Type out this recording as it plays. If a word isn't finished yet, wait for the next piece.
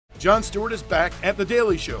Jon Stewart is back at The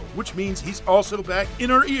Daily Show, which means he's also back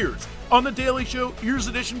in our ears on The Daily Show Ears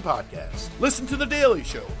Edition podcast. Listen to The Daily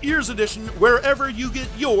Show Ears Edition wherever you get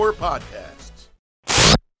your podcasts.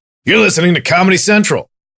 You're listening to Comedy Central.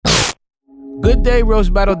 Good day,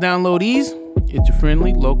 Roast Battle downloadees. It's your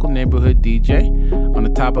friendly local neighborhood DJ on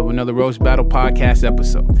the top of another Roast Battle podcast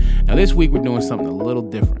episode. Now this week we're doing something a little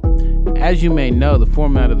different. As you may know, the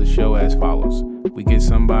format of the show as follows. We get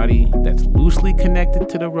somebody that's loosely connected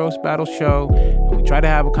to the Roast Battle show, and we try to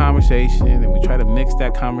have a conversation, and we try to mix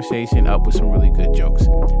that conversation up with some really good jokes.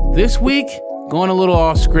 This week, going a little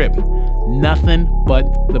off script. Nothing but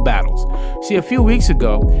the battles. See, a few weeks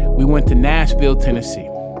ago, we went to Nashville, Tennessee.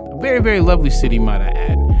 A very, very lovely city, might I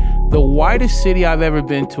add. The whitest city I've ever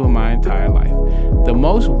been to in my entire life. The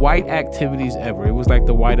most white activities ever. It was like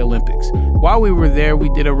the White Olympics. While we were there, we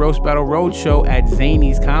did a Roast Battle Road show at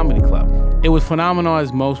Zany's Comedy Club. It was phenomenal,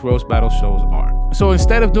 as most Roast Battle shows are. So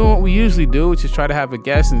instead of doing what we usually do, which is try to have a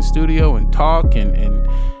guest in the studio and talk and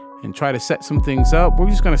try to set some things up, we're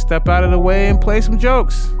just going to step out of the way and play some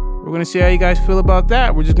jokes. We're going to see how you guys feel about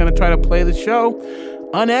that. We're just going to try to play the show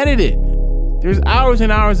unedited. There's hours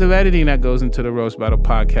and hours of editing that goes into the Roast Battle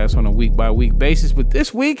podcast on a week-by-week basis. But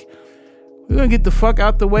this week, we're going to get the fuck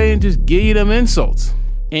out the way and just give you them insults.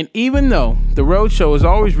 And even though the road show is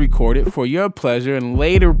always recorded for your pleasure and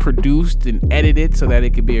later produced and edited so that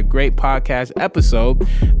it could be a great podcast episode,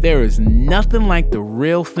 there is nothing like the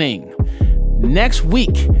real thing. Next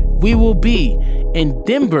week, we will be in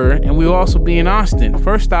Denver, and we will also be in Austin.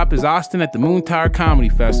 First stop is Austin at the Moon Tower Comedy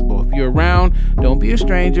Festival. If you're around, don't be a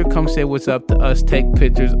stranger. Come say what's up to us, take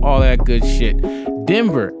pictures, all that good shit.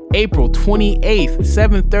 Denver, April 28th,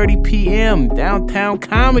 7:30 p.m., downtown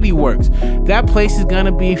Comedy Works. That place is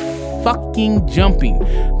gonna be fucking jumping.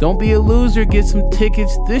 Don't be a loser, get some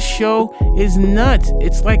tickets. This show is nuts.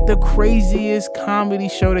 It's like the craziest comedy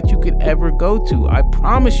show that you could ever go to. I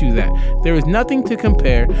promise you that. There is nothing to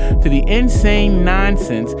compare to the insane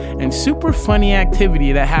nonsense and super funny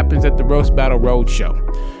activity that happens at the Roast Battle Road show.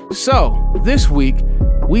 So, this week,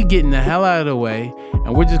 we getting the hell out of the way,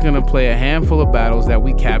 and we're just gonna play a handful of battles that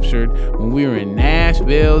we captured when we were in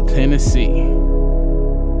Nashville, Tennessee.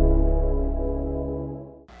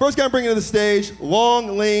 First guy I'm bringing to the stage,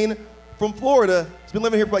 Long Lane from Florida. He's been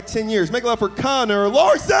living here for like 10 years. Make it loud for Connor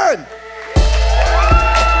Larson!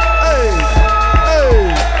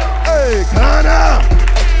 Hey, Connor!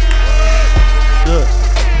 Good.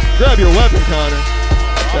 Grab your weapon, Connor.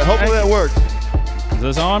 Yeah, hopefully that works. Is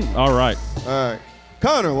this on? All right. All right.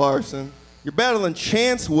 Connor Larson, you're battling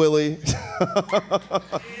Chance Willie.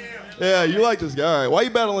 Yeah, you like this guy. All right. Why are you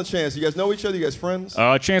battling Chance? You guys know each other? You guys friends?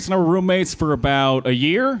 Chance and I were roommates for about a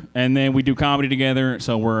year, and then we do comedy together,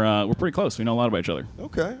 so we're pretty close. We know a lot about each other.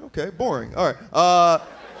 Okay. Boring. All right.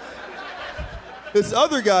 This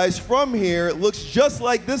other guy's from here, looks just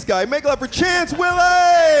like this guy. Make it up for Chance Willie!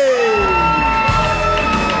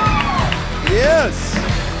 Yes.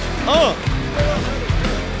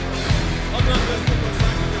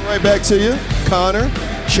 Right back to you, Connor,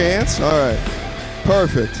 Chance. All right,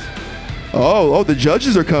 perfect. Oh, the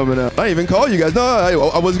judges are coming out. I didn't even call you guys. No,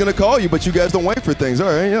 I wasn't gonna call you, but you guys don't wait for things. All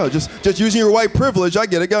right, just using your white privilege. I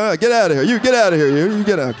get it. Get out of here. You get out of here. You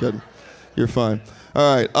get out, kid. You're fine.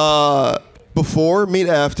 All right. Before, meet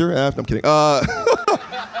after. I'm kidding.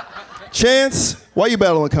 Chance, why are you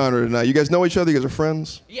battling Connor tonight? You guys know each other? You guys are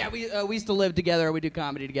friends? Yeah, we used to live together. We do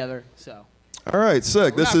comedy together. So. All right,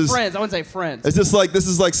 sick. We're not friends. I wouldn't say friends. Is this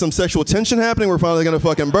like some sexual tension happening? We're finally gonna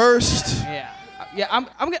fucking burst. Yeah. I'm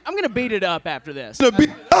gonna beat it up after this. I'm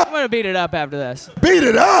gonna beat it up after this. Beat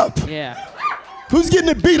it up? Yeah. Who's getting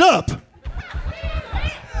it beat up?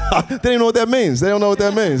 They don't know what that means. They don't know what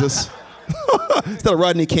that means. Is that a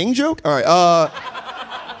Rodney King joke? All right.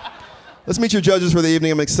 Let's meet your judges for the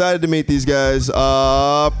evening. I'm excited to meet these guys.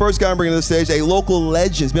 First guy I'm bringing to the stage, a local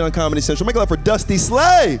legend. He's been on Comedy Central. Make it loud for Dusty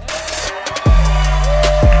Slay.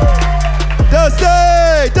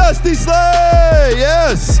 Dusty Slay,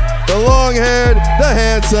 yes. The long-haired, the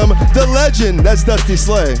handsome, the legend. That's Dusty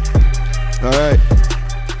Slay. All right.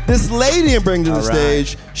 This lady I'm bringing to the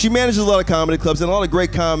stage, she manages a lot of comedy clubs and a lot of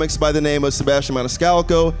great comics by the name of Sebastian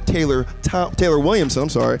Maniscalco, Taylor Williamson, I'm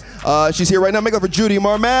sorry. She's here right now. Make it up for Judy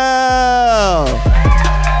Marmel.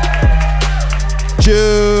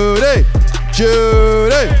 Judy.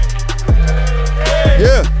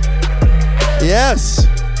 Yeah. Yes.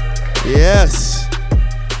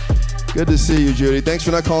 Good to see you, Judy. Thanks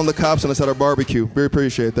for not calling the cops on us at our barbecue. Very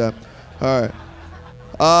appreciate that. All right.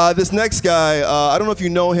 This next guy, I don't know if you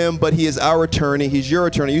know him, but he is our attorney. He's your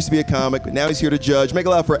attorney. He used to be a comic, but now he's here to judge. Make it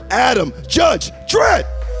loud for Adam Judge Dredd.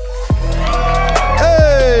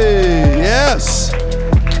 Hey, yes.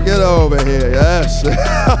 Get it over here. Yes.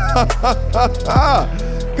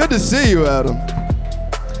 Good to see you, Adam.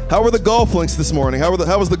 How were the golf links this morning? How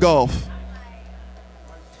was the golf?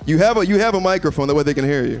 You have a microphone, that way they can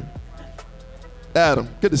hear you. Adam,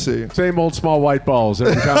 good to see you. Same old small white balls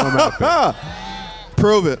every time I'm out there.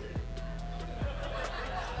 Prove it.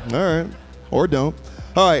 All right. Or don't.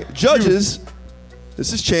 All right, judges.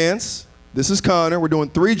 This is Chance. This is Connor. We're doing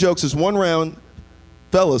 3 jokes. It's 1 round.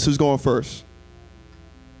 Fellas, who's going first?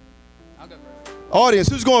 I'll go first. Audience,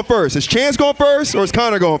 who's going first? Is Chance going first or is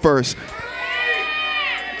Connor going first?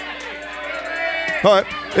 All right.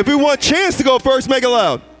 If we want Chance to go first, make it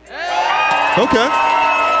loud. Okay.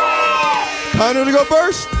 Connor to go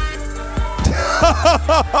first?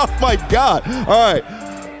 Oh my God. All right.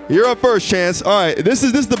 You're up first, Chance. All right. This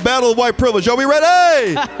is the battle of white privilege. Are we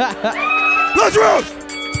ready? Let's roast!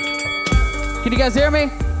 Can you guys hear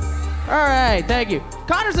me? All right, thank you.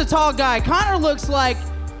 Connor's a tall guy. Connor looks like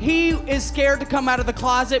he is scared to come out of the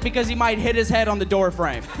closet because he might hit his head on the door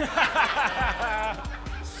frame.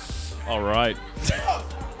 All right.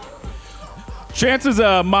 Chance's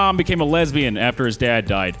mom became a lesbian after his dad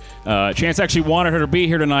died. Chance actually wanted her to be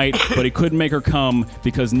here tonight, but he couldn't make her come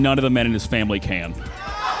because none of the men in his family can.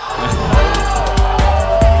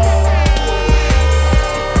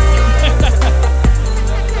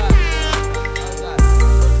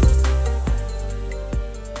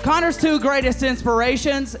 Connor's 2 greatest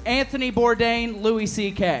inspirations, Anthony Bourdain, Louis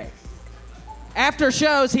C.K. After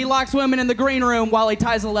shows, he locks women in the green room while he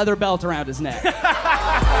ties a leather belt around his neck.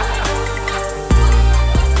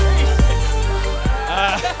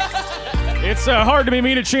 It's hard to be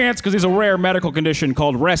mean to Chance because he's a rare medical condition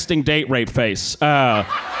called resting date rape face. But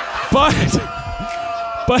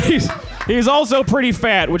he's also pretty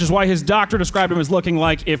fat, which is why his doctor described him as looking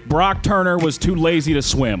like if Brock Turner was too lazy to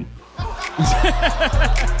swim.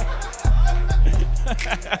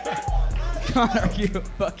 Connor, you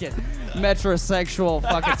fucking metrosexual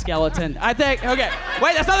fucking skeleton. I think, okay,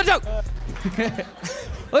 wait, that's not a joke.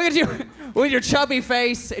 Look at you with your chubby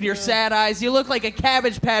face and your sad eyes. You look like a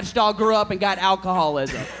Cabbage Patch doll grew up and got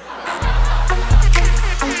alcoholism.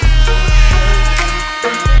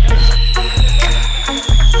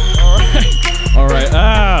 All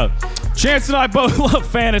right. Chance and I both love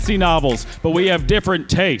fantasy novels, but we have different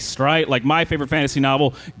tastes, right? Like my favorite fantasy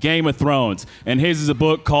novel, Game of Thrones, and his is a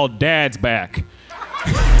book called Dad's Back.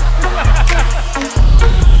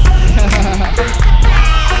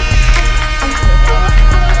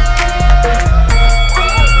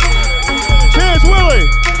 Chance Willie!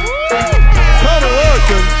 Connor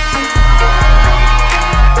Larson!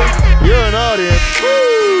 You're an audience.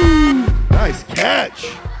 Woo! Nice catch.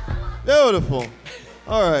 Beautiful.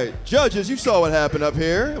 All right, judges, you saw what happened up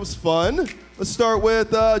here. It was fun. Let's start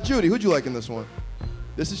with Judy. Who'd you like in this one?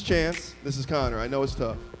 This is Chance. This is Connor. I know it's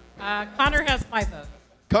tough. Connor has my vote.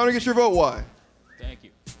 Connor gets your vote. Why? Thank you.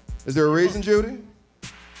 Is there a reason, Judy?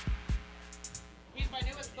 He's my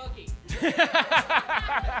newest bookie.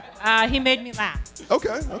 He made me laugh.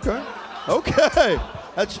 Okay.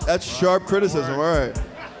 That's sharp criticism. All right.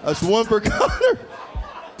 That's 1 for Connor.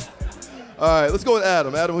 All right, let's go with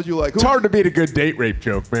Adam. Adam, who'd you like? It's hard to beat a good date rape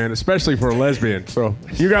joke, man, especially for a lesbian. So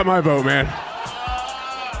you got my vote, man.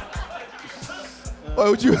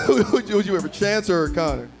 Would you ever Chance or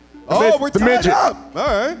Connor? We're the tied midget. up. All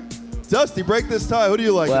right. Dusty, break this tie. Who do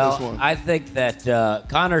you like in this one? Well, I think that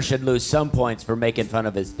Connor should lose some points for making fun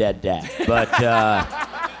of his dead dad. But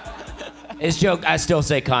his joke, I still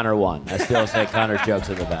say Connor won. I still say Connor's jokes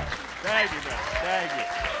are the best. Thank you, man. Thank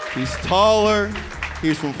you. He's taller.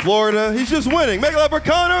 He's from Florida. He's just winning. Make it up for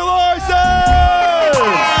Connor Larson!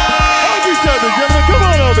 Hug each other, gentlemen. Come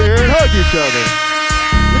on over here and hug each other.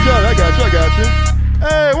 Good job. I got you.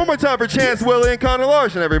 Hey, one more time for Chance Willie and Connor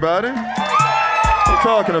Larson, everybody. What are you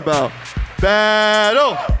talking about?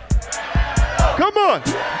 Battle. Come on.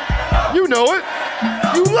 You know it.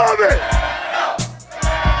 You love it.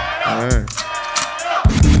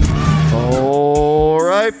 All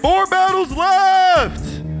right. 4 battles left.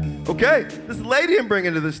 Okay, this lady I'm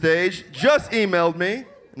bringing to the stage just emailed me,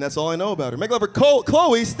 and that's all I know about her. Make love for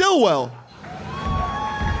Chloe Stillwell.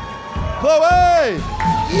 Chloe!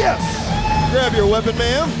 Yes! Grab your weapon,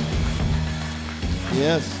 ma'am.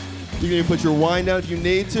 Yes. You can even put your wine down if you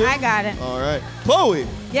need to. I got it. All right. Chloe,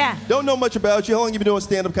 Yeah, don't know much about you. How long you been doing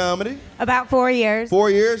stand-up comedy? about 4 years. 4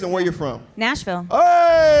 years, and where you from? Nashville.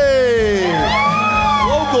 Hey!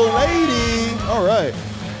 Local lady. All right.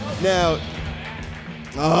 Now,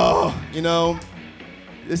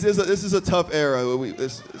 this is a tough era.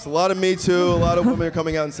 It's a lot of Me Too. A lot of women are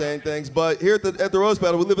coming out and saying things. But here at the Roast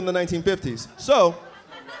Battle, we live in the 1950s. So,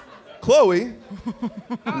 Chloe,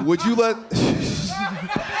 would you let...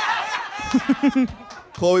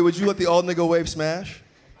 Chloe, would you let the all nigga wave smash?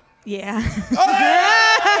 Yeah.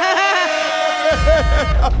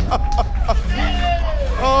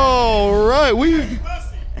 All right,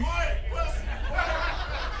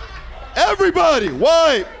 everybody,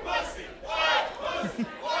 white.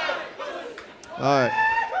 All right.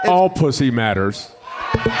 All pussy matters.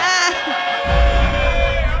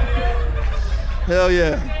 Hell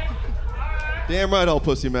yeah. Damn right, all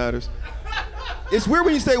pussy matters. It's weird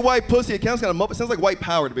when you say white pussy. It sounds kind of muffled. It sounds like white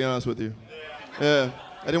power, to be honest with you. Yeah.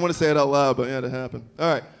 I didn't want to say it out loud, but yeah, it happened.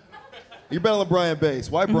 All right. You're battling Brian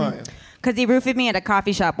Bates. Why Brian? Because he roofied me at a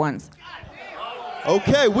coffee shop once.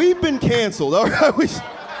 Okay, we've been canceled. All right.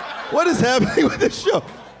 What is happening with this show?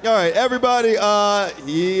 All right, everybody.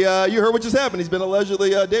 You heard what just happened. He's been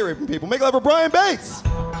allegedly date raping people. Make love for Brian Bates.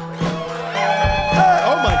 Oh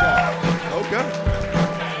my God. Okay.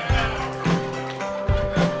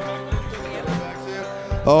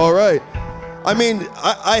 All right. I mean,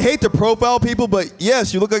 I hate to profile people, but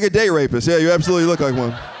yes, you look like a date rapist. Yeah, you absolutely look like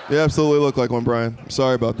one. You absolutely look like one, Brian. I'm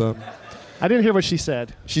sorry about that. I didn't hear what she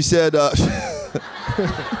said. She said,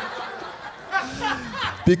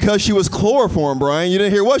 because she was chloroform, Brian. You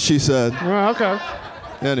didn't hear what she said. Oh, okay.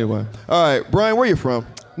 Anyway. All right, Brian, where are you from?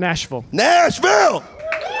 Nashville. Nashville!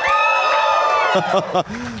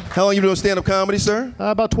 How long you been doing stand-up comedy, sir?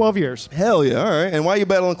 About 12 years. Hell yeah, all right. And why are you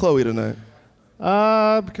battling Chloe tonight?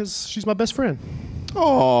 Because she's my best friend.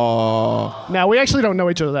 Aww. Now, we actually don't know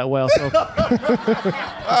each other that well, so. All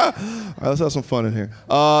right, let's have some fun in here.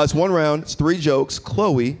 It's one round. It's 3 jokes.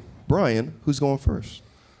 Chloe, Brian, who's going first?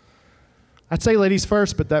 I'd say ladies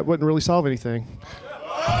first, but that wouldn't really solve anything.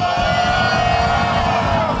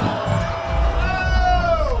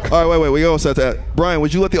 All right, wait. We almost at that. Brian,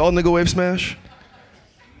 would you let the all nigga wave smash?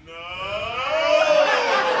 No.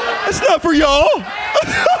 It's not for y'all.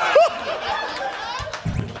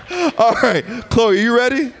 All right, Chloe, are you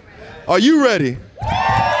ready? Are you ready?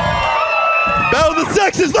 Battle of the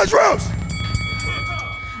sexes. Let's roast.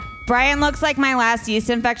 Brian looks like my last yeast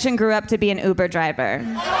infection grew up to be an Uber driver.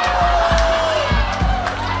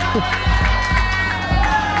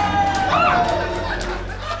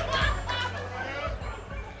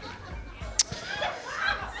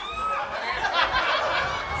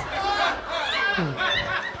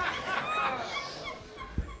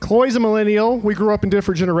 Chloe's a millennial. We grew up in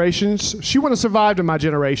different generations. She wouldn't have survived in my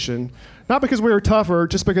generation. Not because we were tougher,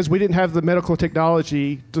 just because we didn't have the medical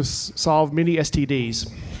technology to solve many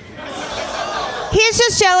STDs. He's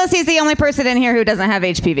just jealous he's the only person in here who doesn't have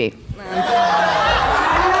HPV.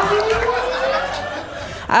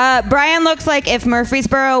 Brian looks like if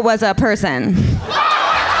Murfreesboro was a person.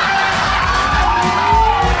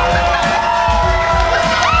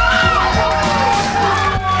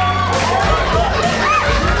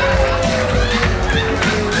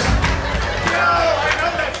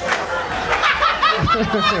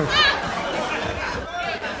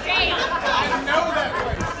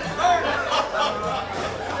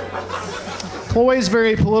 Chloe's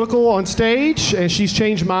very political on stage, and she's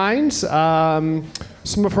changed minds.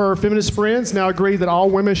 Some of her feminist friends now agree that all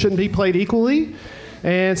women shouldn't be played equally,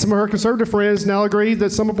 and some of her conservative friends now agree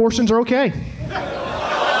that some abortions are okay.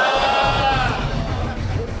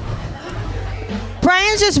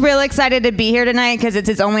 Brian's just real excited to be here tonight because it's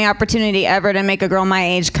his only opportunity ever to make a girl my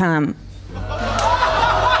age come.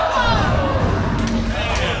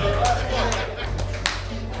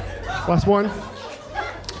 Last one.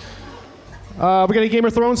 We got any Game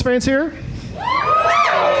of Thrones fans here?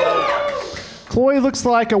 Chloe looks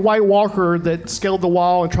like a White Walker that scaled the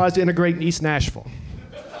wall and tries to integrate in East Nashville.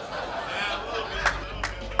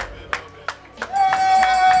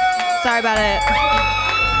 Sorry about it.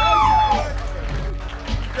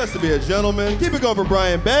 Just to be a gentleman. Keep it going for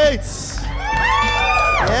Brian Bates.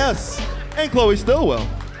 Yes. And Chloe Stillwell.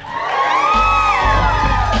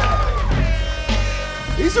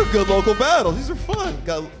 These are good local battles. These are fun.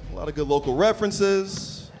 Got a lot of good local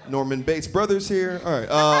references. Norman Bates brothers here. All right.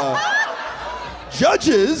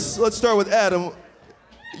 Judges, let's start with Adam.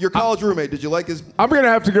 Your college roommate, did you like his... I'm going to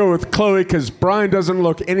have to go with Chloe because Brian doesn't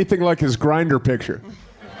look anything like his Grindr picture.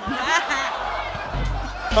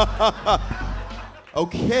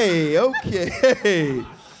 Okay.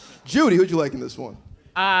 Judy, who'd you like in this one?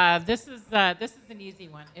 This is an easy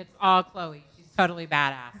one. It's all Chloe. She's totally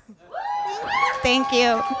badass. Thank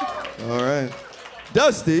you. All right.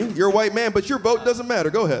 Dusty, you're a white man, but your vote doesn't matter.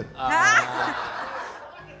 Go ahead.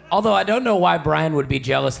 Although I don't know why Brian would be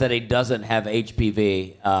jealous that he doesn't have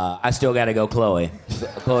HPV, I still got to go Chloe.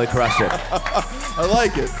 Chloe crushed it. I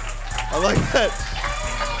like it. I like that.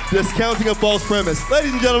 Discounting a false premise.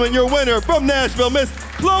 Ladies and gentlemen, your winner from Nashville, Miss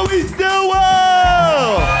Chloe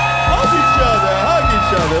Stillwell. Love each other.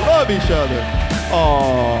 love each other.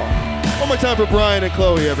 Aww. One more time for Brian and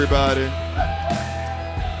Chloe, everybody.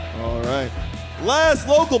 All right. Last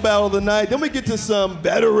local battle of the night. Then we get to some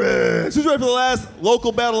veterans. Who's ready for the last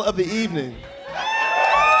local battle of the evening?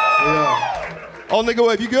 Yeah. All nigga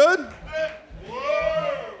wave, you good?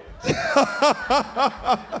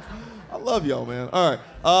 I love y'all, man. All right.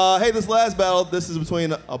 Hey, this last battle, this is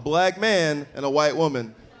between a black man and a white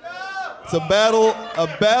woman. It's a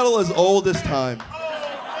battle as old as time.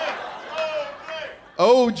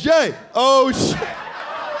 OJ.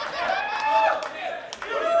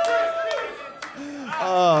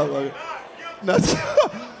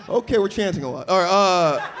 Okay, we're chanting a lot. All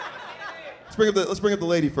right, let's bring up the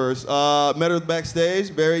lady first. Met her backstage,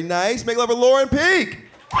 very nice. Make love for Lauren Peak.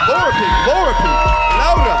 Laura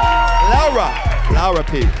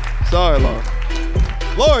Peak. Sorry, Laura.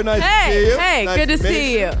 Laura, nice to see you. Hey, nice good to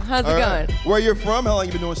see you. How's it going? Where you from? How long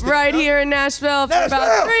you been doing stand-up? Right here in Nashville for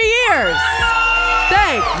about 3 years.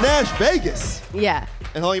 Thanks. Nash Vegas. Yeah.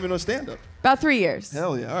 And how long you been doing stand-up? About 3 years.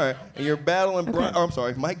 Hell yeah, all right. And you're battling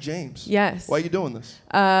Mike James. Yes. Why are you doing this?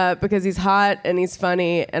 Because he's hot and he's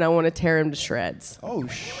funny and I want to tear him to shreds. Oh,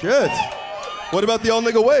 shit. What about the all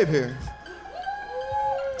nigga wave here?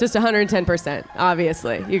 Just 110%,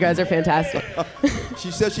 obviously. You guys are fantastic. She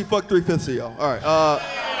said she fucked 3/5 of y'all. All right.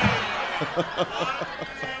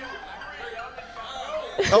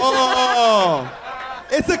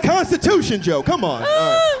 It's a Constitution joke. Come on.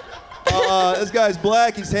 All right. This guy's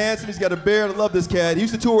black. He's handsome. He's got a beard. I love this cat. He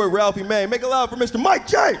used to tour with Ralphie May. Make it loud for Mr. Mike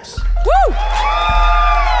James. Woo!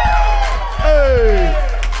 Hey.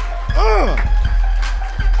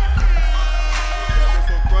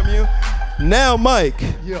 From you. Now, Mike.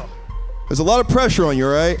 Yeah. There's a lot of pressure on you,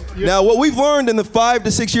 right? Yeah. Now, what we've learned in the 5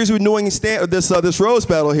 to 6 years we've been doing this roast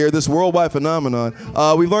battle here, this worldwide phenomenon,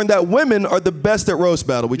 we've learned that women are the best at roast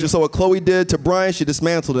battle. We just saw what Chloe did to Brian. She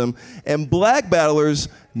dismantled him. And black battlers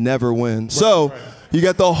never win. So you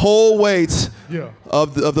got the whole weight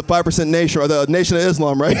of the 5% nation, or the Nation of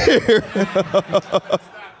Islam right here.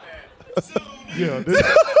 Yeah. This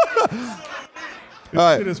All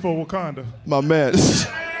right. shit is for Wakanda. My man.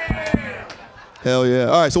 Hell yeah.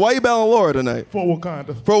 All right, so why are you battling Laura tonight? For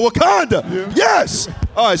Wakanda. For Wakanda? Yeah. Yes!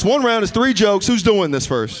 All right, so one round is 3 jokes. Who's doing this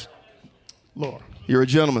first? Laura. You're a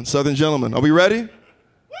gentleman, Southern gentleman. Are we ready?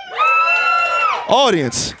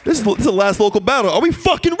 Audience, this is the last local battle. Are we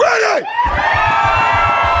fucking ready?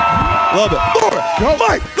 Love it. Laura,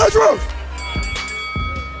 Mike, let's roast.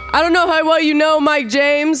 I don't know how well you know Mike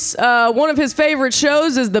James. One of his favorite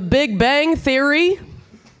shows is The Big Bang Theory.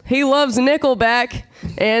 He loves Nickelback,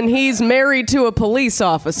 and he's married to a police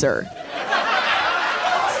officer.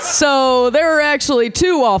 So there are actually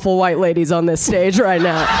 2 awful white ladies on this stage right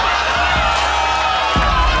now.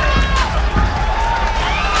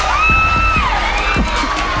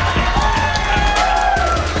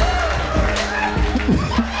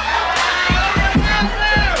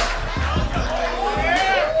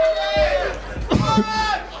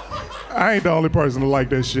 I ain't the only person to like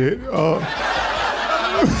that shit.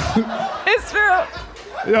 It's true.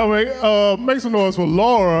 Yeah, man, make some noise for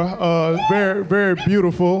Laura. Very, very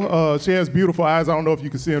beautiful. She has beautiful eyes. I don't know if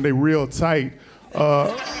you can see them. They real tight.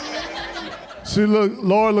 Laura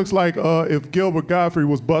looks like if Gilbert Gottfried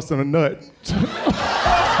was busting a nut.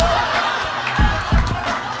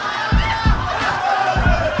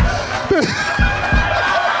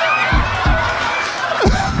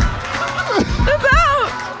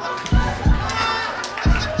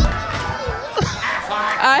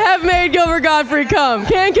 I have made Gilbert Gottfried come.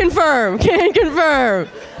 Can confirm.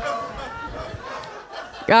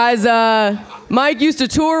 Guys, Mike used to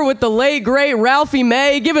tour with the late, great Ralphie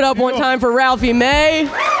May. Give it up one time for Ralphie May.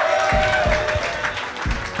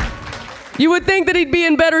 You would think that he'd be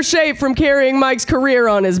in better shape from carrying Mike's career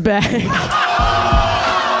on his back.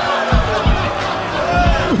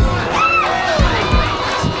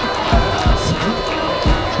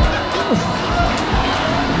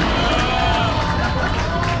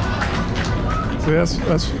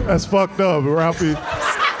 That's fucked up. Ralphie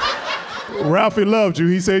loved you.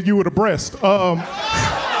 He said you were the breast.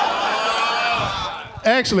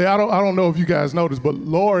 Actually, I don't know if you guys noticed, but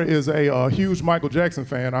Laura is a huge Michael Jackson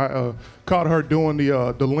fan. I caught her doing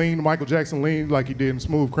the lean, Michael Jackson lean, like he did in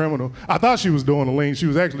Smooth Criminal. I thought she was doing the lean. She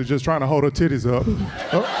was actually just trying to hold her titties up.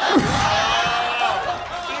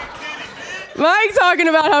 Mike's talking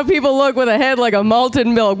about how people look with a head like a malted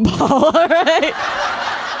milk ball, all right?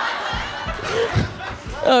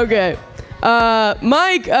 Okay.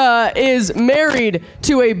 Mike is married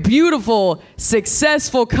to a beautiful,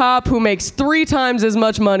 successful cop who makes 3 times as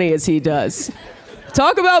much money as he does.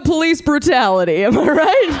 Talk about police brutality, am I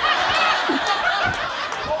right?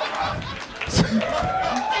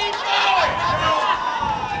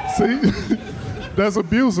 See, that's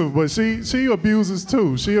abusive, but she abuses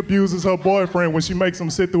too. She abuses her boyfriend when she makes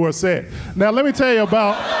him sit through her set. Now, let me tell you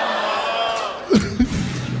about.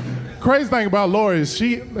 Crazy thing about Laura is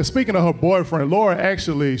speaking of her boyfriend, Laura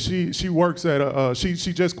actually, she works at she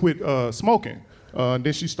just quit smoking, and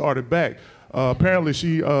then she started back. Apparently,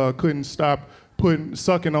 she couldn't stop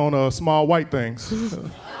sucking on small white things.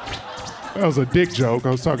 That was a dick joke.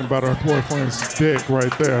 I was talking about her boyfriend's dick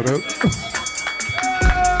right there. Hey,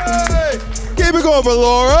 keep it going for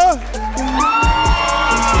Laura.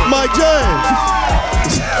 Mike James.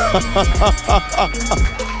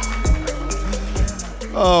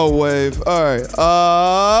 Oh, wave. All right.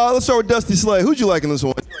 Let's start with Dusty Slay. Who'd you like in this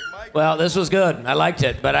one? Well, this was good. I liked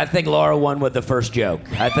it, but I think Laura won with the first joke.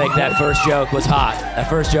 I think that first joke was hot.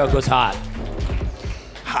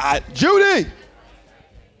 Hot. Judy!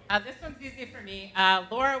 This one's easy for me.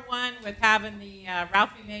 Laura won with having the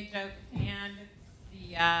Ralphie May joke and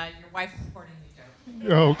the your wife supporting you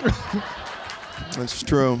joke. Oh. That's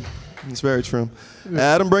true. It's very true.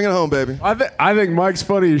 Adam, bring it home, baby. I think Mike's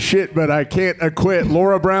funny as shit, but I can't acquit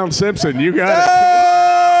Laura Brown Simpson. You got it.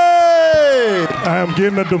 Hey! I am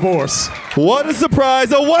getting a divorce. What a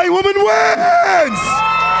surprise. A white woman wins!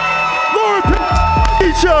 Laura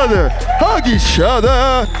each other. Hug each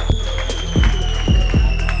other.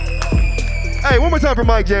 Hey, one more time for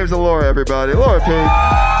Mike James and Laura, everybody. Laura P.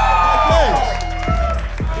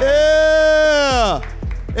 Yeah!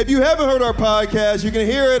 If you haven't heard our podcast, you can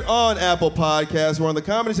hear it on Apple Podcasts. We're on the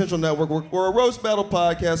Comedy Central Network. We're a roast battle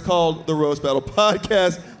podcast called The Roast Battle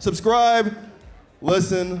Podcast. Subscribe,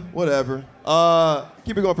 listen, whatever.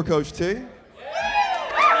 Keep it going for Coach T.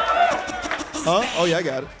 Huh? Oh, yeah, I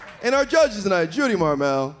got it. And our judges tonight, Judy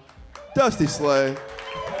Marmel, Dusty Slay,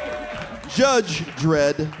 Judge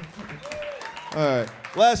Dredd. All right.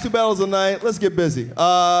 Last two battles of the night. Let's get busy.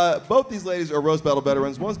 Both these ladies are roast battle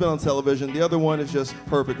veterans. One's been on television. The other one is just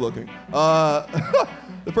perfect looking. The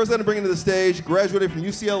first lady to bring into the stage, graduated from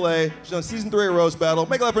UCLA. She's on season 3 of Roast Battle.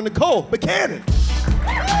 Make it loud for Nicole McCannon.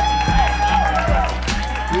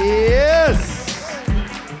 Yes.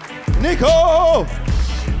 Nicole.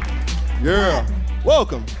 Yeah.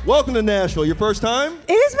 Welcome. Welcome to Nashville. Your first time?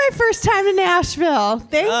 It is my first time in Nashville.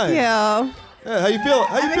 Thank you. Yeah, how you feel?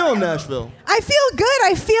 How you feel in Nashville? I feel good.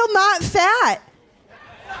 I feel not fat.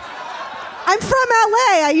 I'm from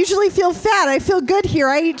LA. I usually feel fat. I feel good here.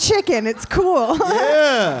 I eat chicken. It's cool.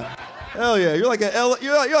 Yeah. Hell yeah. You're like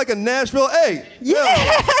you're like a Nashville 8.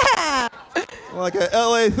 Yeah. Like a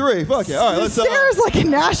LA 3. Fuck yeah. All right, let's Sarah's like a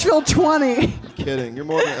Nashville 20. Kidding. You're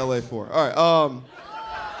more than LA 4. All right.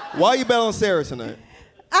 Why are you battling Sarah tonight?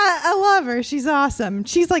 I love her. She's awesome.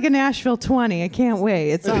 She's like a Nashville 20. I can't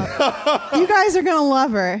wait. It's you guys are gonna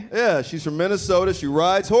love her. Yeah, she's from Minnesota. She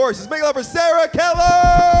rides horses. Make it up for Sarah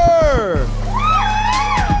Keller.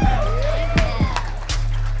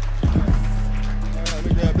 Let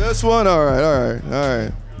me grab this one. All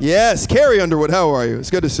right. Yes, Carrie Underwood. How are you? It's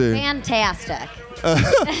good to see you. Fantastic.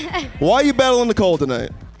 Why are you battling Nicole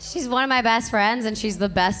tonight? She's one of my best friends, and she's the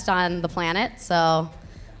best on the planet, so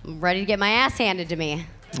I'm ready to get my ass handed to me.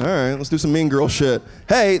 All right, let's do some mean girl shit.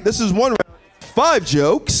 Hey, this is one round. 5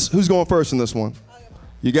 jokes. Who's going first in this one?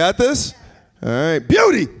 You got this? All right.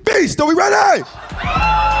 Beauty, Beast, are we ready?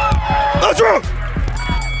 Let's roll.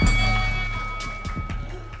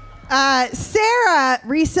 Sarah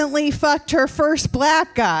recently fucked her first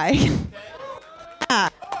black guy.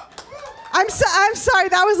 I'm sorry,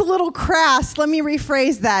 that was a little crass. Let me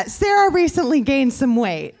rephrase that. Sarah recently gained some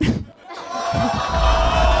weight.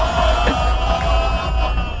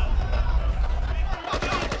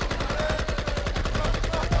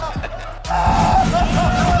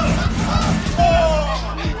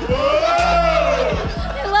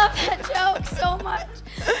 I love that joke so much.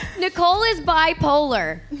 Nicole is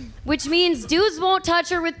bipolar, which means dudes won't touch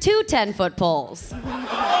her with 2 10-foot poles.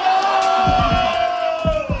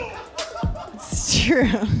 It's true.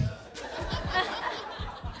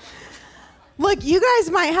 Look, you guys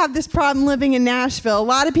might have this problem living in Nashville. A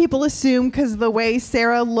lot of people assume because of the way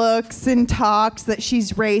Sarah looks and talks that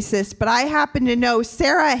she's racist, but I happen to know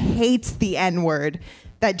Sarah hates the N-word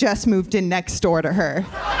that just moved in next door to her.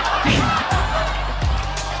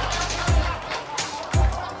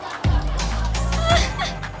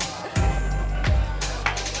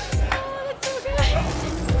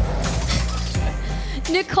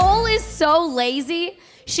 Nicole is so lazy,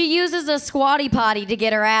 she uses a squatty potty to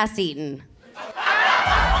get her ass eaten.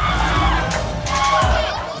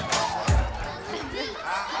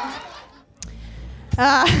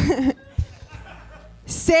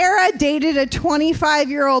 Sarah dated a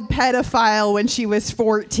 25-year-old pedophile when she was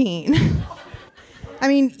 14. I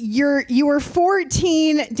mean, you were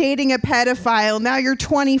 14 dating a pedophile. Now you're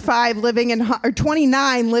 25 living in or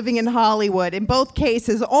 29 living in Hollywood. In both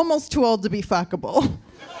cases, almost too old to be fuckable.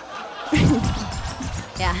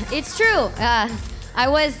 Yeah, it's true. I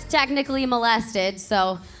was technically molested,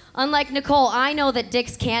 so unlike Nicole, I know that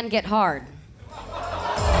dicks can get hard.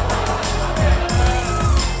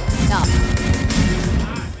 No.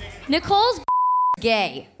 Nicole's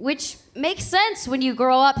gay, which makes sense when you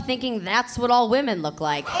grow up thinking that's what all women look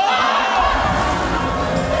like.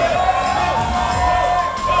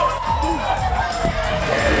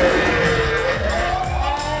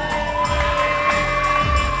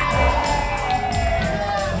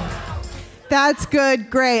 That's good,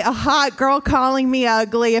 great. A hot girl calling me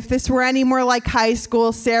ugly. If this were any more like high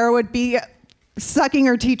school, Sarah would be sucking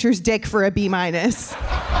her teacher's dick for a B-.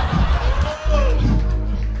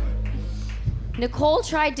 Nicole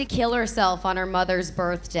tried to kill herself on her mother's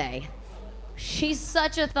birthday. She's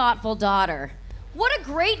such a thoughtful daughter. What a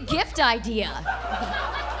great gift idea.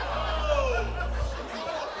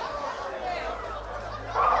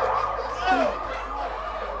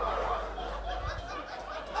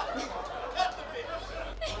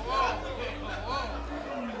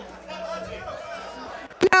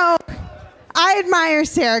 No, I admire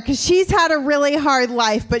Sarah because she's had a really hard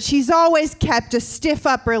life, but she's always kept a stiff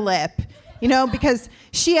upper lip, you know, because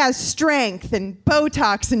she has strength and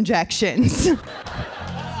Botox injections.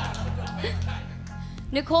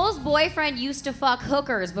 Nicole's boyfriend used to fuck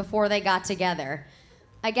hookers before they got together.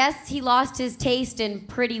 I guess he lost his taste in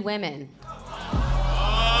pretty women.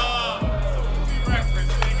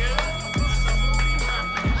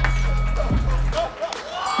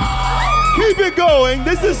 Keep it going.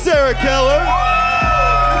 This is Sarah Keller.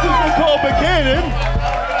 This is Nicole Buchanan.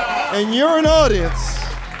 And you're an audience.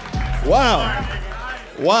 Wow.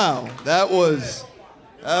 Wow. That was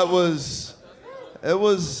a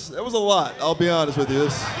lot, I'll be honest with you.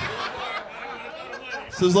 This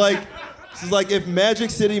is like if Magic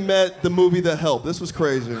City met the movie The Help. This was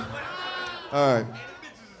crazy. All right.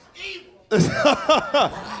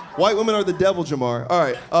 White women are the devil, Jamar. All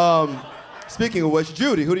right. Speaking of which,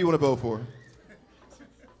 Judy, who do you want to vote for?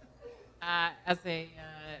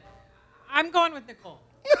 I'm going with Nicole.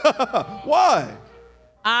 Why?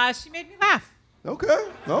 She made me laugh. Okay.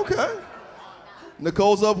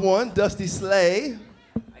 Nicole's up 1. Dusty Slay.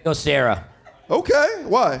 I go Sarah. Okay.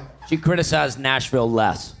 Why? She criticized Nashville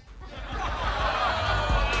less.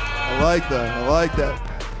 I like that.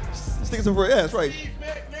 Stick it for, yeah, that's right.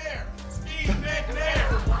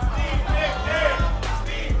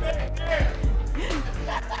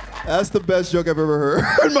 That's the best joke I've ever heard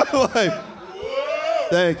in my life.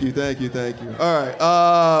 Thank you. All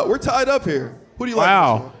right, we're tied up here. Who do you like?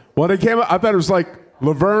 Wow. Well, they came. I thought it was like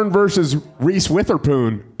Laverne versus Reese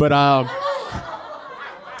Witherspoon, but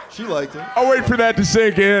she liked it. I'll wait for that to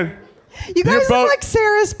sink in. You guys look like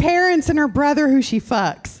Sarah's parents and her brother who she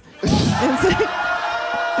fucks.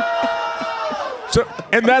 So,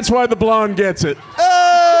 and that's why the blonde gets it.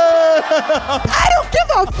 I don't give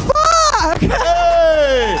a fuck!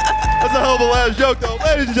 Hey! That's a hell of a last joke, though.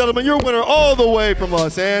 Ladies and gentlemen, your winner all the way from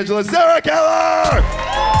Los Angeles, Sarah Keller!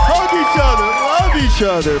 Hug each other, love each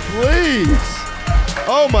other, please.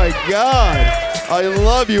 Oh my God. I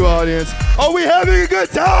love you, audience. Are we having a good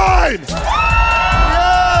time?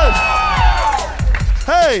 Yes!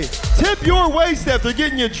 Hey, tip your waitstaff. They're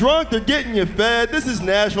getting you drunk, they're getting you fed. This is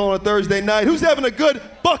Nashville on a Thursday night. Who's having a good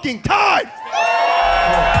fucking time?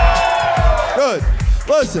 Good.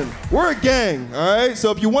 Listen, we're a gang, all right?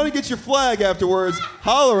 So if you want to get your flag afterwards,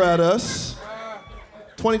 holler at us.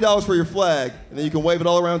 $20 for your flag, and then you can wave it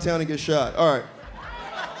all around town and get shot. All right.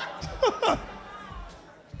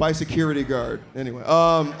 By security guard. Anyway,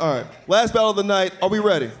 all right. Last battle of the night. Are we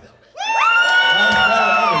ready? Last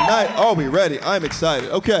battle of the night. Are we ready? I'm excited.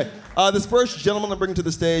 Okay. This first gentleman I'm bringing to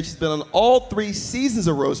the stage has been on all 3 seasons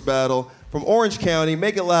of Roast Battle from Orange County.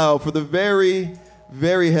 Make it loud for the very,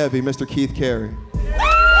 very heavy Mr. Keith Carey.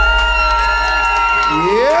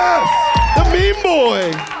 Yes! The meme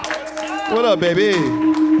boy! What up, baby?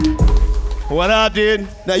 What up, dude?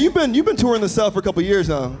 Now, you've been touring the South for a couple years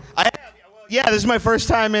now. I have. Yeah, this is my first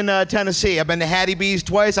time in Tennessee. I've been to Hattie B's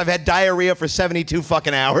twice. I've had diarrhea for 72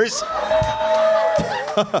 fucking hours.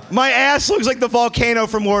 My ass looks like the volcano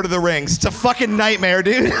from Lord of the Rings. It's a fucking nightmare,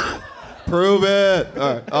 dude. Prove it.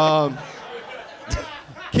 All right.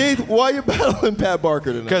 Keith, why are you battling Pat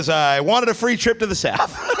Barker tonight? Because I wanted a free trip to the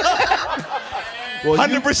South.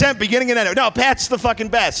 100% beginning and end. No, Pat's the fucking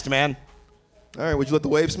best, man. All right, would you let the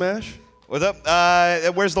wave smash? What's up?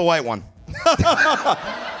 Where's the white one?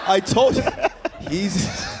 I told you. He's...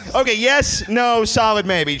 Okay, yes, no, solid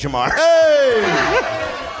maybe, Jamar. Hey!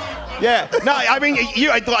 Yeah, no, I mean,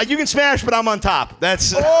 you can smash, but I'm on top.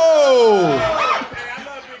 That's... Oh!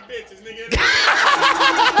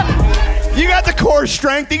 You got the core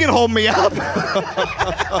strength. You can hold me up.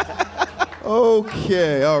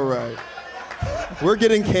 Okay, all right. We're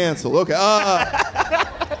getting canceled. Okay. Yo,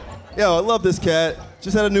 I love this cat.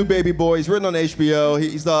 Just had a new baby boy. He's written on HBO.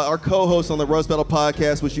 He's our co-host on the Roast Battle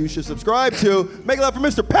podcast, which you should subscribe to. Make it loud for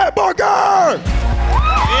Mr. Pat Barker! Yeah!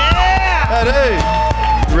 Pat,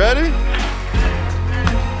 hey, you ready?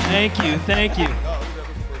 Thank you.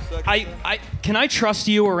 Can I trust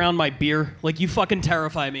you around my beer? Like, you fucking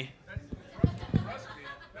terrify me.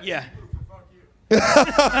 Yeah.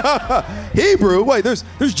 Hebrew? Wait, there's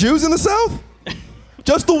Jews in the South?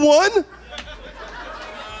 Just the one?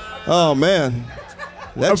 Oh, man.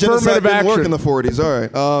 That genocide didn't work in the 40s.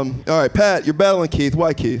 All right, Pat, you're battling Keith.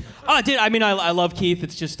 Why Keith? Oh, dude, I mean, I love Keith.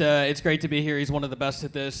 It's just, it's great to be here. He's one of the best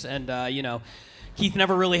at this. And, you know, Keith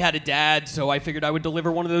never really had a dad, so I figured I would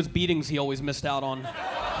deliver one of those beatings he always missed out on.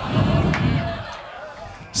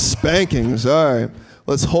 Spankings. All right.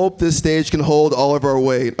 Let's hope this stage can hold all of our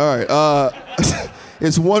weight. All right.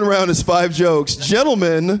 It's one round. It's 5 jokes.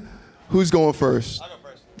 Gentlemen, who's going first? I'll go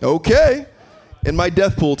first. Okay. In my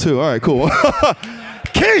death pool, too. All right, cool.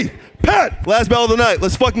 Keith, Pat, last battle of the night.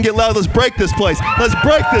 Let's fucking get loud. Let's break this place. Let's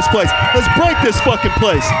break this place. Let's break this fucking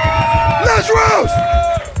place. Let's roast!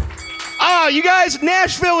 You guys,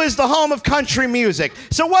 Nashville is the home of country music.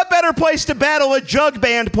 So what better place to battle a jug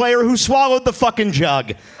band player who swallowed the fucking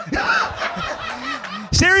jug?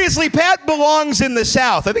 Seriously, Pat belongs in the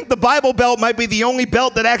South. I think the Bible Belt might be the only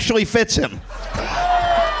belt that actually fits him.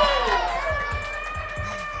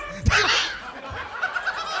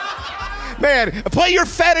 Man, play your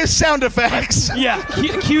fattest sound effects. Yeah,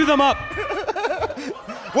 cue them up.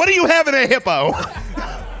 What do you have in a hippo?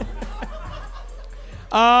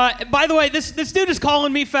 By the way, this dude is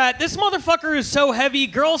calling me fat. This motherfucker is so heavy,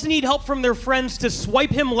 girls need help from their friends to swipe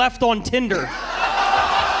him left on Tinder.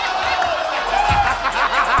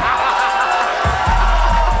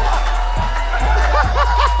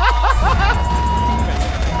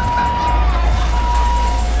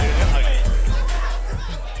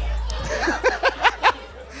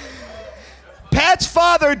 Pat's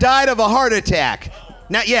father died of a heart attack.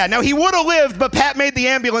 Now he would have lived, but Pat made the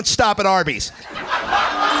ambulance stop at Arby's.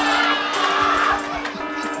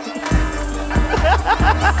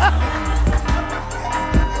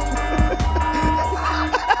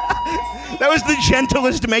 That was the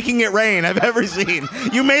gentlest making it rain I've ever seen.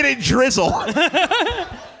 You made it drizzle.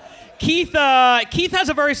 Keith has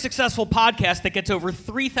a very successful podcast that gets over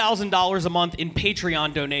 $3,000 a month in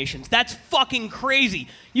Patreon donations. That's fucking crazy.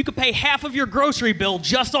 You could pay half of your grocery bill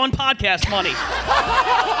just on podcast money.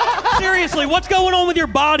 Seriously, what's going on with your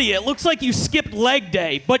body? It looks like you skipped leg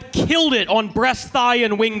day, but killed it on breast, thigh,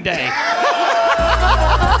 and wing day.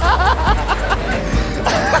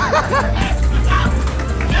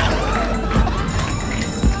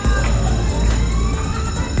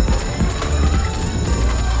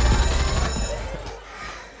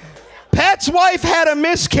 Pat's wife had a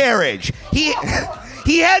miscarriage. He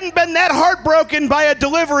hadn't been that heartbroken by a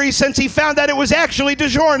delivery since he found out it was actually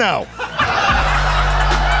DiGiorno.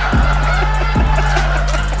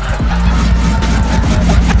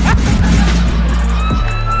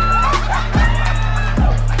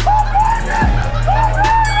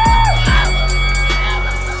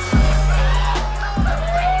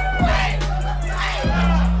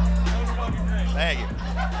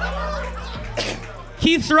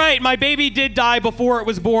 Keith's right. My baby did die before it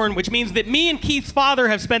was born, which means that me and Keith's father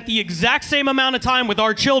have spent the exact same amount of time with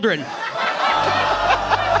our children.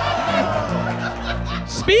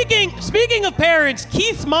 Speaking of parents,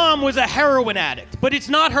 Keith's mom was a heroin addict, but it's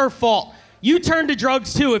not her fault. You turn to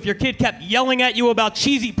drugs too if your kid kept yelling at you about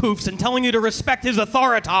cheesy poofs and telling you to respect his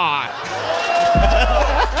authority.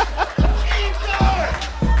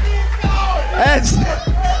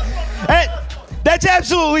 That's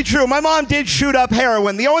absolutely true. My mom did shoot up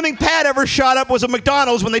heroin. The only thing Pat ever shot up was a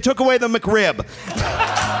McDonald's when they took away the McRib.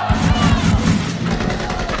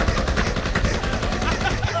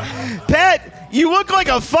 Pat, you look like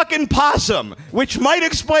a fucking possum, which might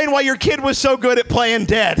explain why your kid was so good at playing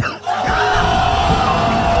dead.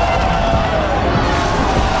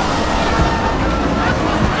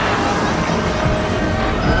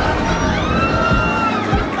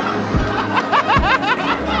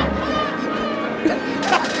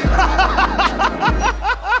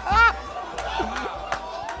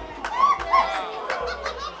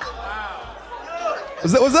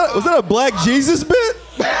 Was that a Black Jesus bit?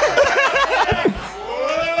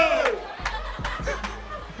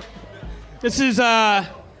 This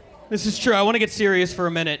is true. I want to get serious for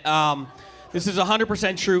a minute. This is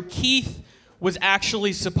 100% true. Keith was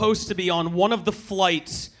actually supposed to be on one of the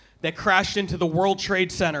flights that crashed into the World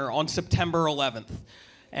Trade Center on September 11th.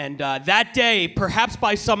 And that day, perhaps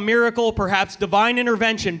by some miracle, perhaps divine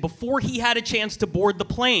intervention, before he had a chance to board the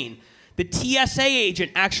plane, the TSA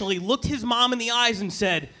agent actually looked his mom in the eyes and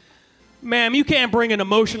said, "Ma'am, you can't bring an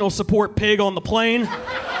emotional support pig on the plane."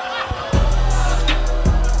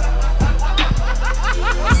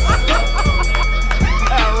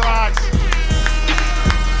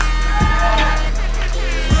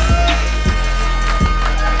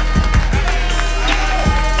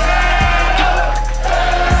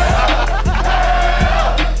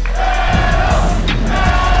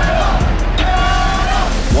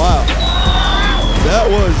 That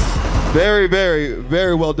was very, very,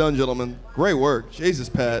 very well done, gentlemen. Great work. Jesus,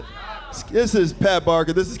 Pat. This is Pat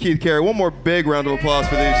Barker. This is Keith Carey. One more big round of applause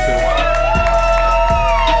for these two.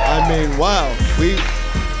 I mean, wow.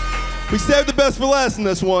 We saved the best for last in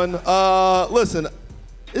this one. Listen,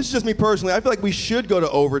 it's just me personally. I feel like we should go to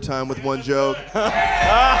overtime with one joke.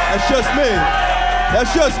 That's just me.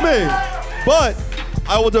 That's just me. But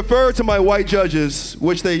I will defer to my white judges,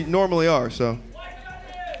 which they normally are, so.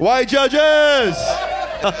 White judges!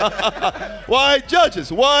 White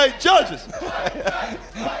judges! White judges!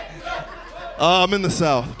 I'm in the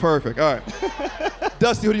South. Perfect. All right.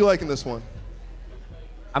 Dusty, who do you like in this one?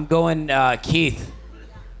 I'm going Keith.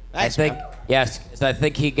 Nice, I think, yes, 'cause I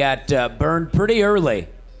think he got burned pretty early,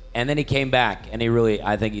 and then he came back, and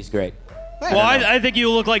I think he's great. Well, I think you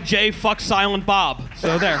look like Jay fuck Silent Bob.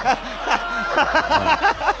 So there.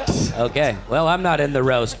 Okay. Well, I'm not in the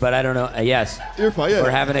roast, but I don't know. Yes. You're fine. Yeah. We're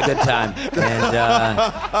having a good time. And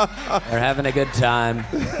we're having a good time.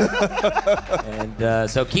 And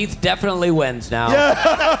so Keith definitely wins now.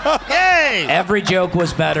 Yeah. Yay! Every joke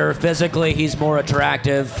was better. Physically, he's more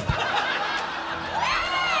attractive.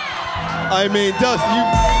 I mean, Dusty,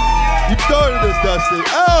 you started this, Dusty.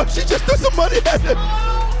 Oh, she just threw some money at it.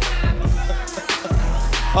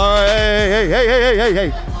 All right,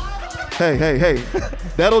 hey.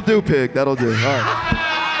 That'll do, pig. That'll do. All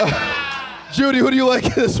right. Judy, who do you like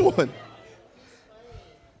in this one?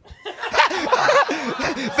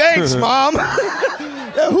 Thanks, Mom.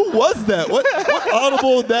 Yeah, who was that? What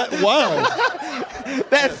audible that? Wow.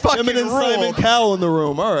 That fucking Him and Simon Cowell in the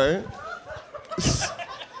room. All right.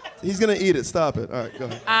 He's gonna eat it. Stop it. All right, go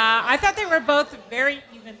ahead. I thought they were both very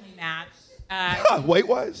evenly matched.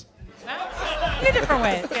 Weight-wise? In a different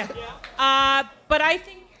ways, yeah. But I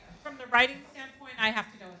think from the writing standpoint, I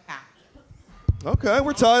have to go with Pat. Okay,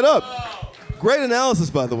 we're tied up. Great analysis,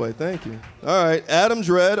 by the way. Thank you. All right, Adam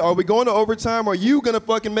Dredd, are we going to overtime, or are you going to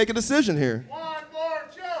fucking make a decision here? One more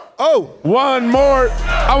joke. Oh. One more.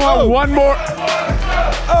 I want one more.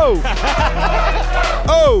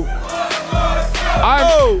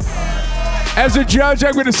 As a judge,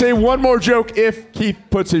 I'm going to say one more joke if Keith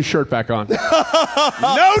puts his shirt back on.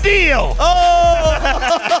 No deal.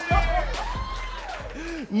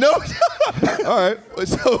 No. All right.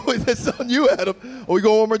 So that's on you, Adam. Are we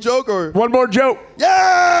going one more joke or? One more joke.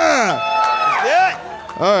 Yeah.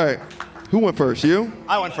 Yeah. All right. Who went first? You?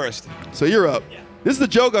 I went first. So you're up. Yeah. This is the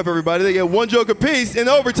joke off, everybody. They get one joke apiece in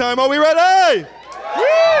overtime. Are we ready?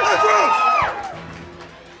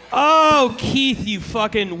 Oh, Keith, you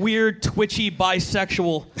fucking weird, twitchy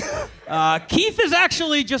bisexual. Keith is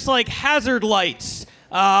actually just like hazard lights.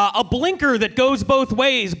 A blinker that goes both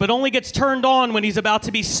ways, but only gets turned on when he's about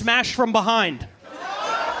to be smashed from behind.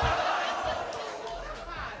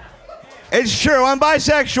 It's true, I'm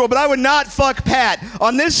bisexual, but I would not fuck Pat.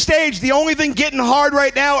 On this stage, the only thing getting hard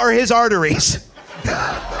right now are his arteries.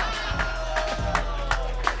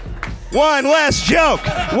 One less joke.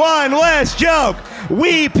 One less joke.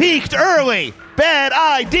 We peaked early. Bad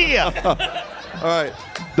idea. All right.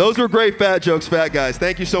 Those were great fat jokes, fat guys.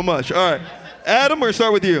 Thank you so much. All right. Adam, we're going to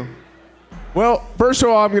start with you. Well, first of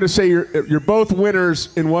all, I'm going to say you're both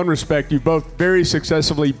winners in one respect. You've both very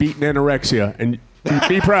successfully beaten anorexia, and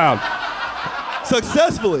be proud.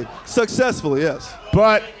 Successfully, yes.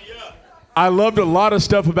 But I loved a lot of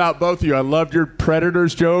stuff about both of you. I loved your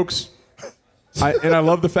Predators jokes, and I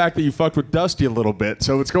love the fact that you fucked with Dusty a little bit.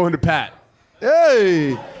 So it's going to Pat.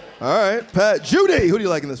 Hey. All right, Pat. Judy, who do you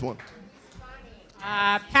like in this one?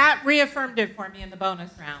 Pat reaffirmed it for me in the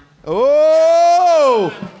bonus round.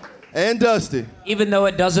 Oh! And Dusty. Even though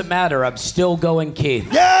it doesn't matter, I'm still going Keith.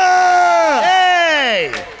 Yeah!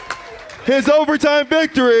 Hey! His overtime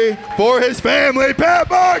victory for his family, Pat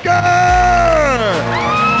Barker!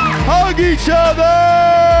 Hug each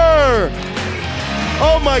other!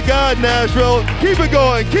 Oh my God, Nashville. Keep it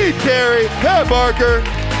going. Keith Carey, Pat Barker.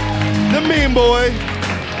 the Meme Boy.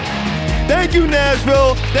 Thank you,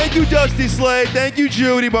 Nashville. Thank you, Dusty Slade. Thank you,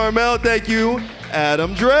 Judy Barmel. Thank you,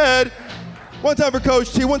 Adam Dredd. One time for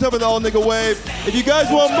Coach T, one time for the All Nigga Wave. If you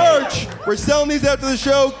guys want merch, we're selling these after the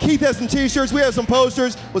show. Keith has some t-shirts, we have some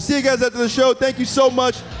posters. We'll see you guys after the show. Thank you so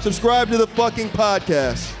much. Subscribe to the fucking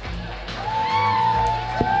podcast.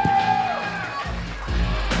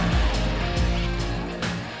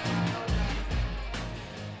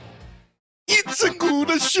 It's a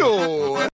good show.